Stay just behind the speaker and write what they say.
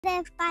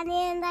They're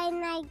funny and they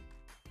make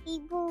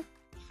people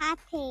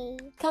happy.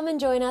 Come and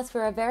join us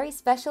for a very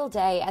special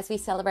day as we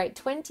celebrate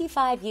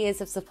 25 years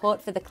of support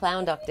for the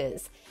Clown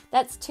Doctors.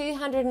 That's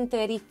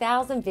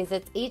 230,000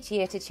 visits each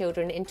year to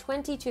children in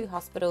 22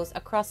 hospitals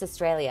across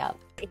Australia.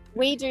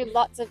 We do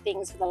lots of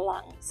things for the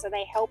lungs, so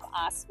they help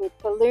us with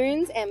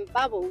balloons and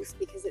bubbles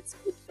because it's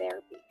good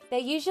therapy. They're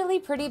usually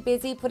pretty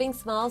busy putting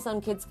smiles on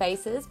kids'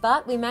 faces,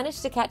 but we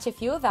managed to catch a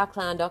few of our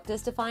clown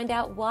doctors to find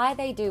out why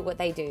they do what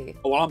they do.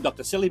 Well, I'm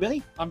Dr. Silly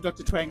Billy. I'm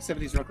Dr. Twang,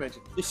 70s Rock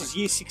Legend. This is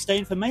year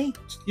 16 for me.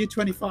 Year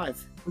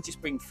 25. We just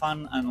bring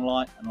fun and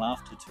light and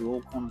laughter to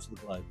all corners of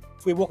the globe.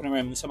 If we're walking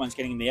around and someone's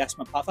getting the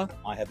asthma puffer,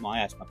 I have my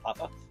asthma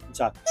puffer. And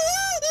so...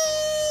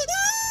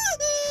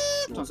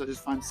 Sometimes I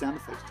just find sound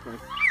effects great.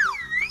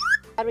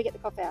 How do we get the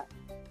cough out?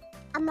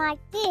 I'm like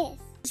this.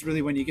 It's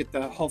really when you get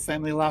the whole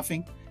family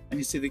laughing and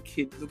you see the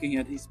kid looking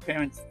at his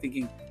parents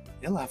thinking,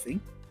 they're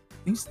laughing.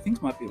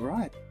 Things might be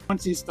right.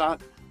 Once you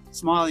start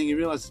smiling, you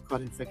realise it's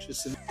quite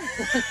infectious.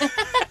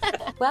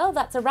 Well,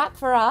 that's a wrap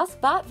for us,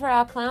 but for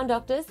our clown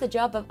doctors, the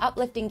job of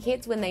uplifting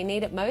kids when they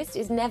need it most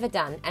is never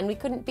done, and we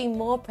couldn't be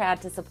more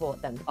proud to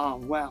support them. Oh,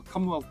 wow.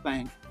 Commonwealth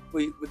Bank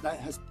that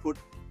has put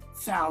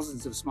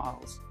thousands of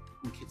smiles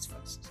on kids'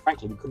 faces.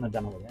 Frankly, we couldn't have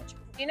done it without you.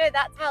 You know,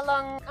 that's how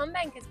long Commonwealth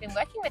Bank has been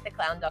working with the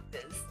clown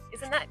doctors.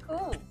 Isn't that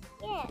cool?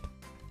 Yeah.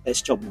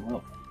 Best job in the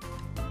world.